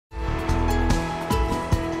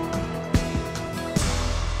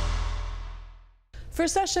For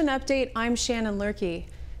Session Update, I'm Shannon Lurkey.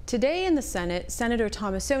 Today in the Senate, Senator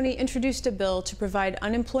Tomassoni introduced a bill to provide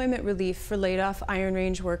unemployment relief for laid-off Iron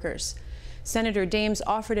Range workers. Senator Dames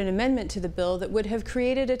offered an amendment to the bill that would have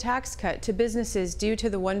created a tax cut to businesses due to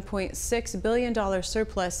the $1.6 billion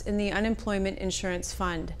surplus in the Unemployment Insurance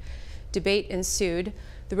Fund. Debate ensued.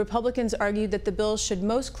 The Republicans argued that the bill should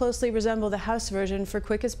most closely resemble the House version for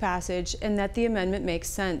quickest passage and that the amendment makes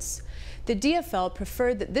sense. The DFL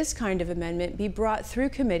preferred that this kind of amendment be brought through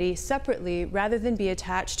committee separately rather than be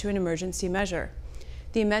attached to an emergency measure.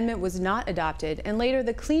 The amendment was not adopted, and later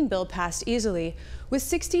the clean bill passed easily, with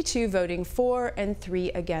 62 voting for and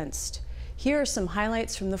 3 against. Here are some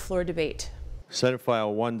highlights from the floor debate. Senate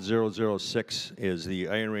File 1006 is the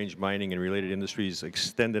Iron Range Mining and Related Industries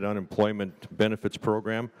Extended Unemployment Benefits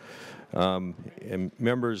Program. And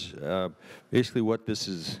members, basically what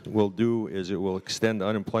this will do is it will extend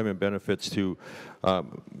unemployment benefits to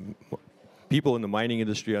people in the mining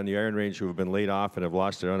industry on the Iron Range who have been laid off and have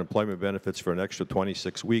lost their unemployment benefits for an extra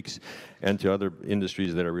 26 weeks, and to other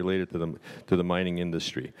industries that are related to the mining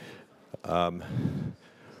industry.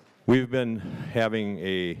 We've been having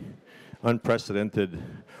a unprecedented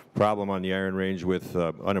problem on the Iron Range with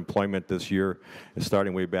unemployment this year,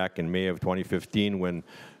 starting way back in May of 2015 when,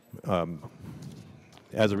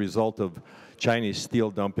 as a result of Chinese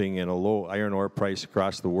steel dumping and a low iron ore price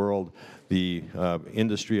across the world, the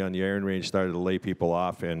industry on the Iron Range started to lay people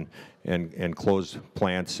off and close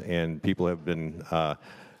plants, and people have been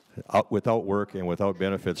without work and without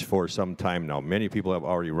benefits for some time now. Many people have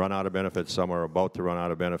already run out of benefits. Some are about to run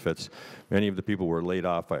out of benefits. Many of the people were laid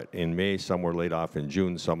off in May. Some were laid off in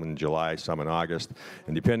June, some in July, some in August.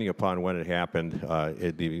 And depending upon when it happened,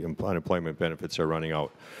 the unemployment benefits are running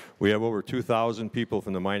out. We have over 2,000 people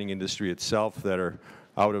from the mining industry itself that are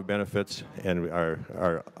out of benefits and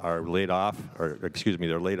are laid off, or excuse me,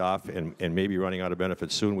 they're laid off and may be running out of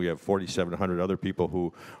benefits soon. We have 4,700 other people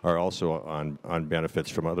who are also on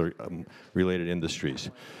benefits from other related industries.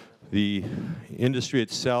 The industry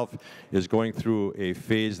itself is going through a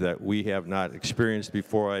phase that we have not experienced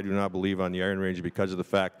before, I do not believe, on the Iron Range, because of the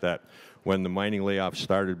fact that when the mining layoffs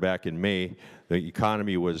started back in May, the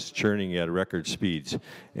economy was churning at record speeds.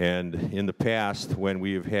 And in the past, when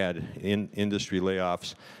we have had industry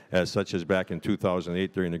layoffs, such as back in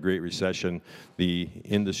 2008 during the Great Recession, the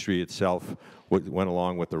industry itself went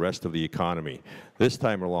along with the rest of the economy. This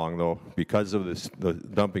time along, though, because of the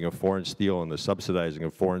dumping of foreign steel and the subsidizing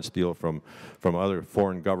of foreign steel from other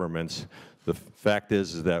foreign governments, the fact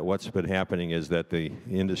is that what's been happening is that the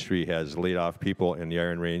industry has laid off people, and the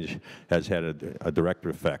Iron Range has had a direct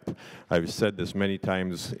effect. I've said this many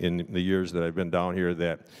times in the years that I've been down here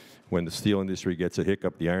that when the steel industry gets a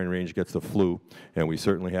hiccup, the Iron Range gets the flu, and we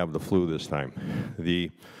certainly have the flu this time.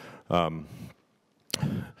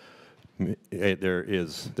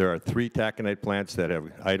 There are 3 taconite plants that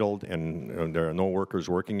have idled, and there are no workers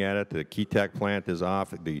working at it. The Keetac plant is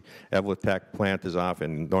off, the Evlitac plant is off,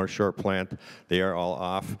 and North Shore plant, they are all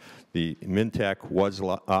off. The Mintac was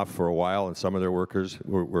off for a while, and some of their workers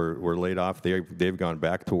were laid off. They've gone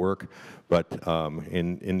back to work, but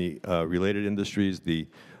in the related industries, the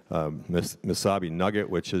Misabi Nugget,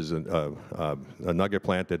 which is a nugget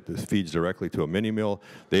plant that feeds directly to a mini mill,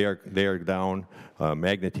 they are down.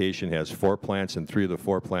 Magnetation has 4 plants, and 3 of the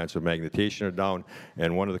 4 plants of Magnetation are down,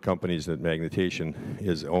 and one of the companies that Magnetation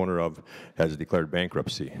is owner of has declared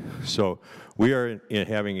bankruptcy. So we are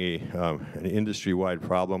having an industry-wide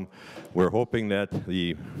problem. We're hoping that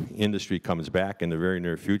the industry comes back in the very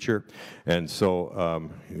near future, and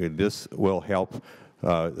so this will help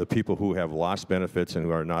the people who have lost benefits and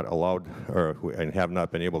who are not allowed and have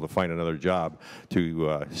not been able to find another job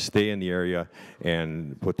to stay in the area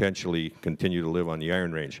and potentially continue to live on the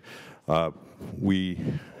Iron Range. We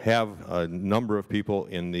have a number of people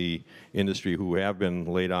in the industry who have been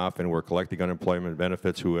laid off and were collecting unemployment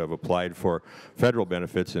benefits who have applied for federal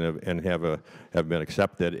benefits and have been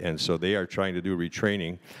accepted, and so they are trying to do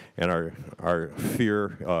retraining. And our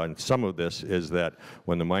fear on some of this is that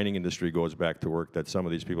when the mining industry goes back to work, that some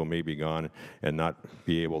of these people may be gone and not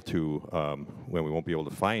be able to, when we won't be able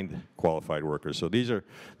to find qualified workers. So these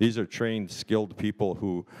are trained, skilled people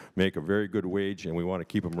who make a very good wage, and we want to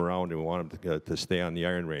keep them around, and we want them to stay on the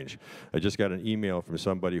Iron Range. I just got an email from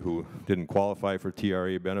somebody who didn't qualify for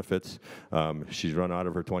TRA benefits. She's run out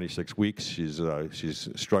of her 26 weeks. She's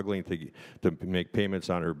struggling to make payments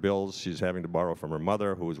on her bills. She's having to borrow from her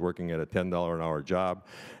mother, who is working at a $10 an hour job.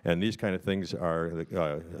 And these kind of things are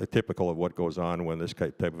typical of what goes on when this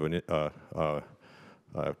type of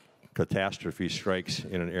catastrophe strikes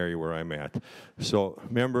in an area where I'm at. So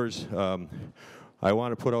members, I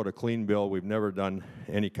want to put out a clean bill. We've never done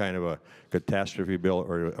any kind of a catastrophe bill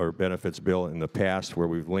or benefits bill in the past where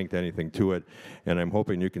we've linked anything to it, and I'm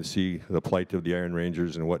hoping you can see the plight of the Iron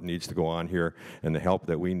Rangers and what needs to go on here and the help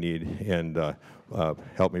that we need, and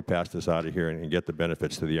help me pass this out of here and get the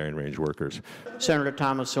benefits to the Iron Range workers. Senator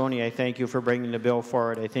Tomassoni, I thank you for bringing the bill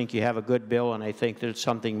forward. I think you have a good bill, and I think that it's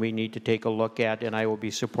something we need to take a look at, and I will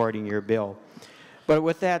be supporting your bill. But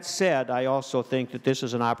with that said, I also think that this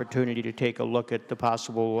is an opportunity to take a look at the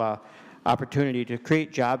possible opportunity to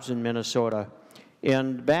create jobs in Minnesota.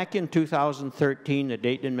 And back in 2013, the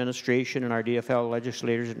Dayton administration and our DFL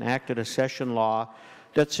legislators enacted a session law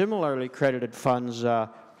that similarly credited funds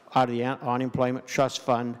out of the Unemployment Trust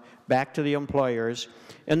Fund back to the employers.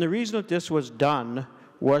 And the reason that this was done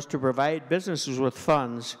was to provide businesses with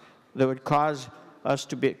funds that would cause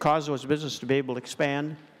those businesses to be able to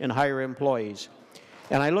expand and hire employees.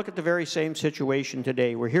 And I look at the very same situation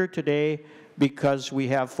today. We're here today because we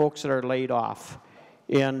have folks that are laid off.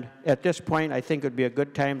 And at this point, I think it would be a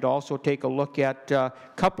good time to also take a look at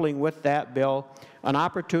coupling with that bill an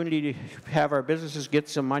opportunity to have our businesses get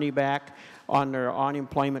some money back on their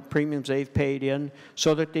unemployment premiums they've paid in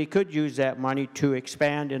so that they could use that money to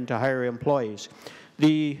expand and to hire employees.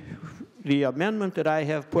 The amendment that I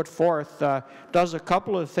have put forth does a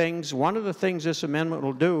couple of things. One of the things this amendment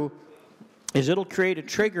will do is it'll create a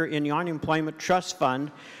trigger in the Unemployment Trust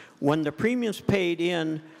Fund when the premiums paid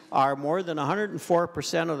in are more than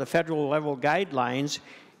 104% of the federal level guidelines.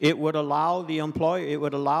 It would allow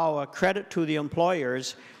a credit to the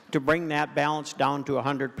employers to bring that balance down to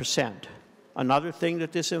 100%. Another thing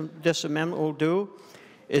that this amendment will do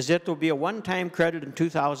is that there will be a one-time credit in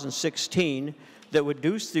 2016 that would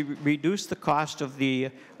reduce the cost of the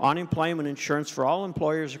unemployment insurance for all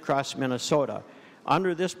employers across Minnesota.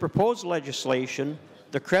 Under this proposed legislation,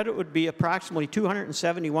 the credit would be approximately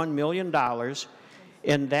 $271 million,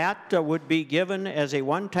 and that would be given as a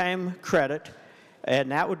one-time credit,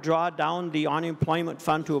 and that would draw down the unemployment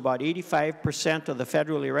fund to about 85% of the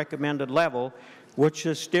federally recommended level, which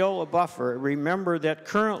is still a buffer. Remember that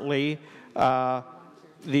currently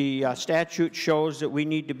the statute shows that we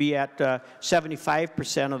need to be at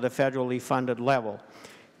 75% of the federally funded level.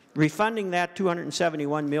 Refunding that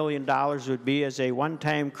 $271 million would be as a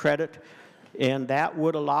one-time credit, and that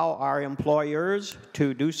would allow our employers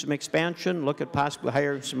to do some expansion, look at possibly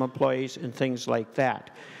hiring some employees and things like that.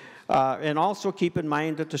 And also keep in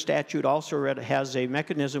mind that the statute also has a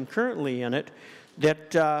mechanism currently in it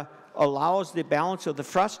that allows the balance of the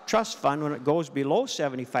trust fund when it goes below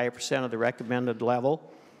 75% of the recommended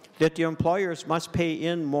level, that the employers must pay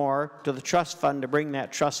in more to the trust fund to bring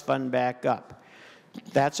that trust fund back up.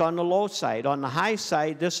 That's on the low side. On the high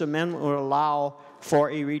side, this amendment will allow for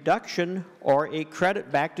a reduction or a credit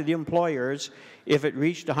back to the employers if it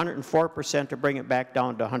reached 104% to bring it back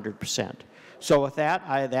down to 100%. So with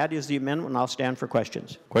that, that is the amendment, and I'll stand for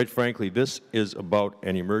questions. Quite frankly, this is about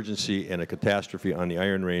an emergency and a catastrophe on the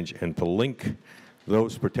Iron Range, and to link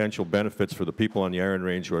those potential benefits for the people on the Iron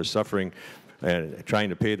Range who are suffering and trying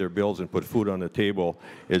to pay their bills and put food on the table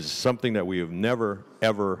is something that we have never,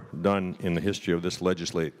 ever done in the history of this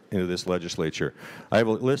legislature. I have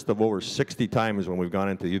a list of over 60 times when we've gone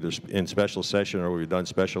into either in special session or we've done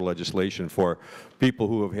special legislation for people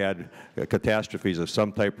who have had catastrophes of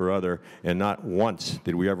some type or other, and not once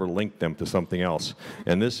did we ever link them to something else.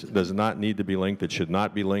 And this does not need to be linked. It should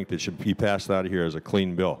not be linked. It should be passed out of here as a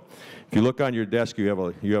clean bill. If you look on your desk, you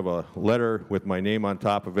have a letter with my name on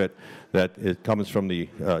top of it that it comes from the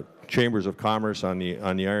Chambers of Commerce on the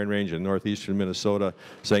Iron Range in northeastern Minnesota,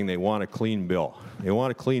 saying they want a clean bill. They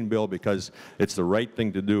want a clean bill because it's the right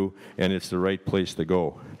thing to do and it's the right place to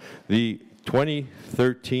go. The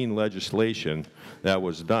 2013 legislation that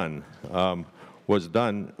was done at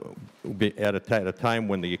a time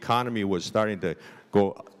when the economy was starting to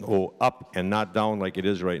go up and not down like it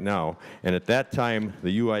is right now. And at that time,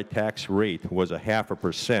 the UI tax rate was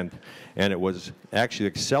 0.5%, and it was actually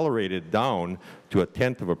accelerated down to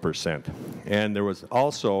 0.1%. And there was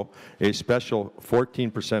also a special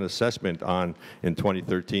 14% assessment in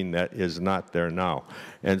 2013 that is not there now.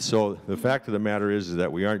 And so the fact of the matter is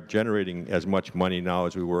that we aren't generating as much money now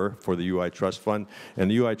as we were for the UI Trust Fund.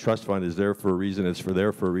 And the UI Trust Fund is there for a reason. It's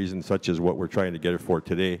there for a reason such as what we're trying to get it for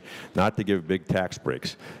today, not to give big tax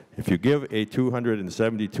breaks. If you give a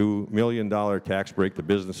 $272 million tax break to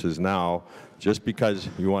businesses now, just because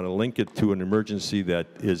you want to link it to an emergency that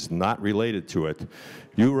is not related to it,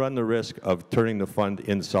 you run the risk of turning the fund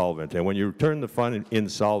insolvent. And when you turn the fund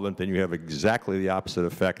insolvent, then you have exactly the opposite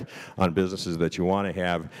effect on businesses that you want to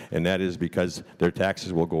have, and that is because their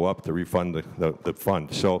taxes will go up to refund the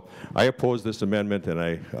fund. So I oppose this amendment, and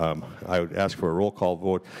I would ask for a roll call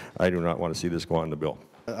vote. I do not want to see this go on the bill.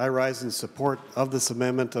 I rise in support of this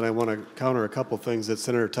amendment, and I want to counter a couple things that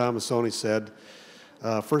Senator Tomassoni said.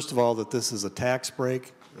 First of all, that this is a tax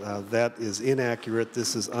break. That is inaccurate.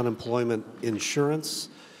 This is unemployment insurance.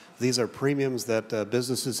 These are premiums that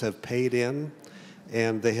businesses have paid in,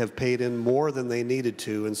 and they have paid in more than they needed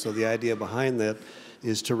to, and so the idea behind that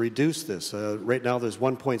is to reduce this. Right now there's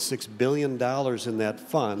 $1.6 billion in that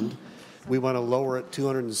fund. We want to lower it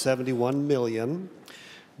 $271 million,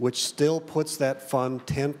 which still puts that fund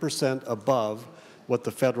 10% above what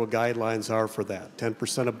the federal guidelines are for that,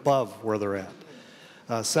 10% above where they're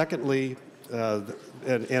at. Secondly,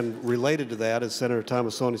 and related to that, as Senator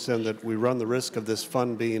Tomassoni said, that we run the risk of this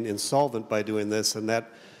fund being insolvent by doing this, and that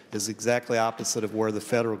is exactly opposite of where the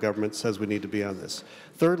federal government says we need to be on this.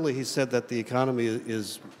 Thirdly, he said that the economy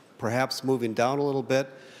is perhaps moving down a little bit,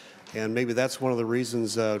 and maybe that's one of the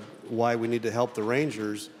reasons why we need to help the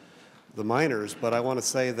rangers, the miners. But I want to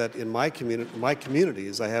say that in my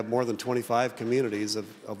communities, I have more than 25 communities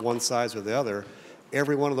of one size or the other.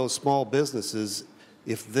 Every one of those small businesses,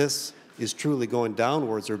 if this is truly going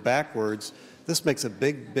downwards or backwards, this makes a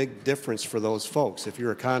big, big difference for those folks. If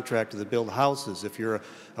you're a contractor that builds houses, if you're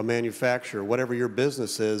a manufacturer, whatever your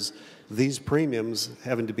business is, these premiums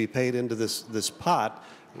having to be paid into this pot,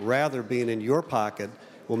 rather being in your pocket,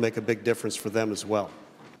 will make a big difference for them as well.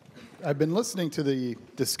 I've been listening to the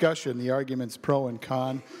discussion, the arguments pro and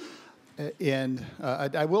con, and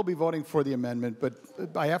I will be voting for the amendment, but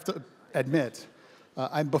I have to admit,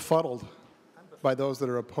 I'm befuddled by those that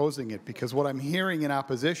are opposing it, because what I'm hearing in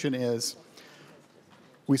opposition is,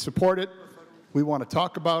 we support it, we want to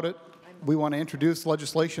talk about it, we want to introduce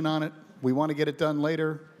legislation on it, we want to get it done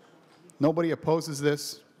later, nobody opposes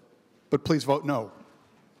this, but please vote no.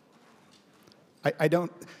 I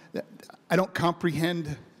don't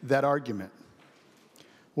comprehend that argument.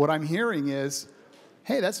 What I'm hearing is,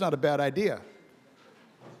 hey, that's not a bad idea,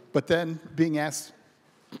 but then being asked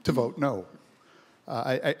to vote no.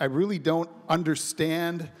 I really don't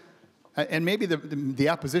understand, and maybe the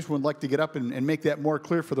opposition would like to get up and make that more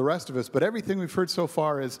clear for the rest of us, but everything we've heard so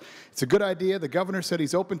far is, it's a good idea, the governor said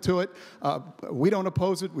he's open to it, we don't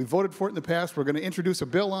oppose it, we voted for it in the past, we're going to introduce a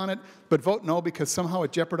bill on it, but vote no because somehow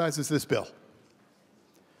it jeopardizes this bill.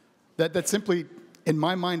 That simply, in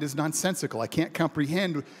my mind, is nonsensical. I can't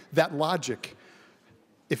comprehend that logic.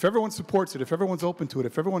 If everyone supports it, if everyone's open to it,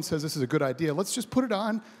 if everyone says this is a good idea, let's just put it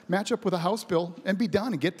on, match up with a House bill, and be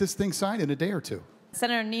done and get this thing signed in a day or two.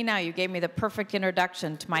 Senator Nenow, you gave me the perfect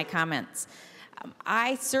introduction to my comments.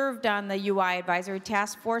 I served on the UI Advisory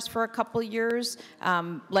Task Force for a couple years.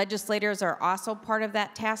 Legislators are also part of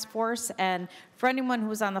that task force, and for anyone who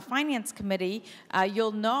was on the Finance Committee,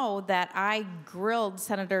 you'll know that I grilled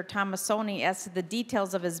Senator Tomassoni as to the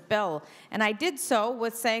details of his bill, and I did so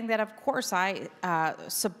with saying that, of course, I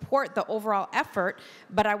support the overall effort,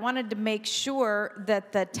 but I wanted to make sure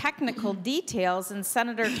that the technical details in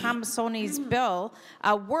Senator Tomassoni's bill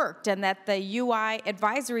worked, and that the UI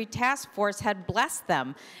Advisory Task Force had blessed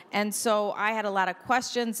them. And so I had a lot of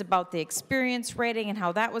questions about the experience rating and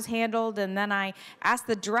how that was handled, and then I asked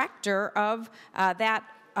the director of that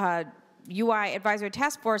UI Advisory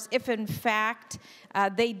Task Force if, in fact,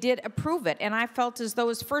 they did approve it. And I felt as though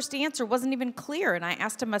his first answer wasn't even clear, and I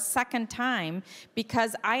asked him a second time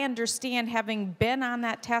because I understand, having been on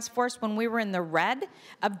that task force when we were in the red,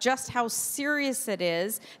 of just how serious it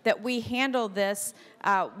is that we handle this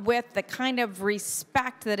with the kind of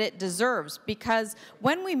respect that it deserves. Because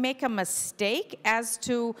when we make a mistake as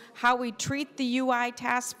to how we treat the UI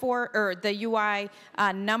task force, or the UI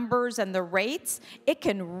numbers and the rates, it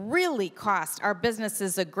can really cost our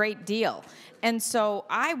businesses a great deal. And so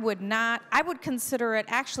I would consider it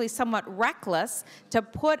actually somewhat reckless to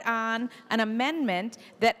put on an amendment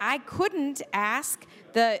that I couldn't ask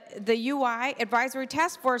the UI Advisory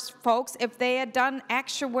Task Force folks if they had done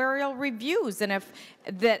actuarial reviews, and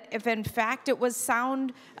if in fact it was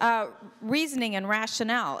sound reasoning and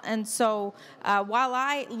rationale. And so while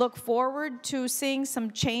I look forward to seeing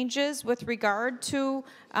some changes with regard to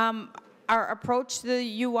our approach to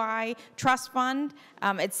the UI trust fund.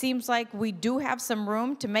 It seems like we do have some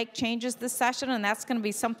room to make changes this session, and that's going to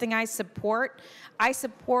be something I support. I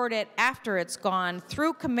support it after it's gone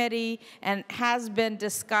through committee and has been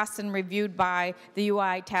discussed and reviewed by the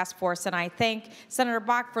UI task force. And I thank Senator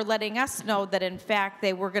Bach for letting us know that, in fact,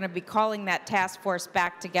 they were going to be calling that task force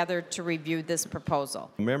back together to review this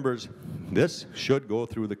proposal. Members, this should go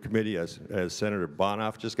through the committee, as Senator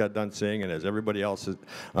Bonoff just got done saying, and as everybody else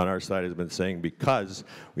on our side has been saying, because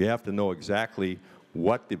we have to know exactly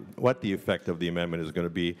what the effect of the amendment is going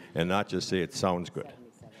to be, and not just say it sounds good.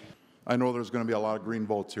 I know there's going to be a lot of green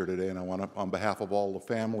votes here today, and I want to, on behalf of all the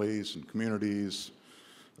families and communities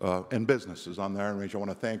and businesses on the Iron Range, I want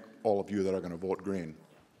to thank all of you that are going to vote green.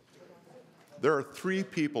 There are 3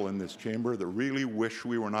 people in this chamber that really wish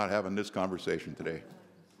we were not having this conversation today.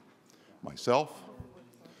 Myself,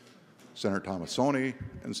 Senator Tomassoni,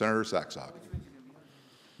 and Senator Saxog.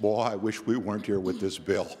 Boy, I wish we weren't here with this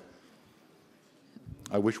bill.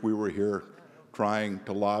 I wish we were here trying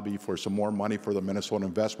to lobby for some more money for the Minnesota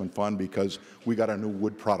Investment Fund because we got a new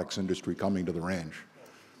wood products industry coming to the range,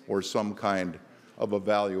 or some kind of a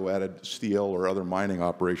value-added steel or other mining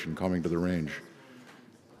operation coming to the range.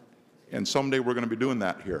 And someday we're going to be doing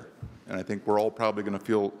that here. And I think we're all probably going to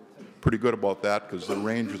feel pretty good about that because the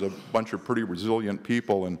range is a bunch of pretty resilient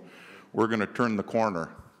people, and we're going to turn the corner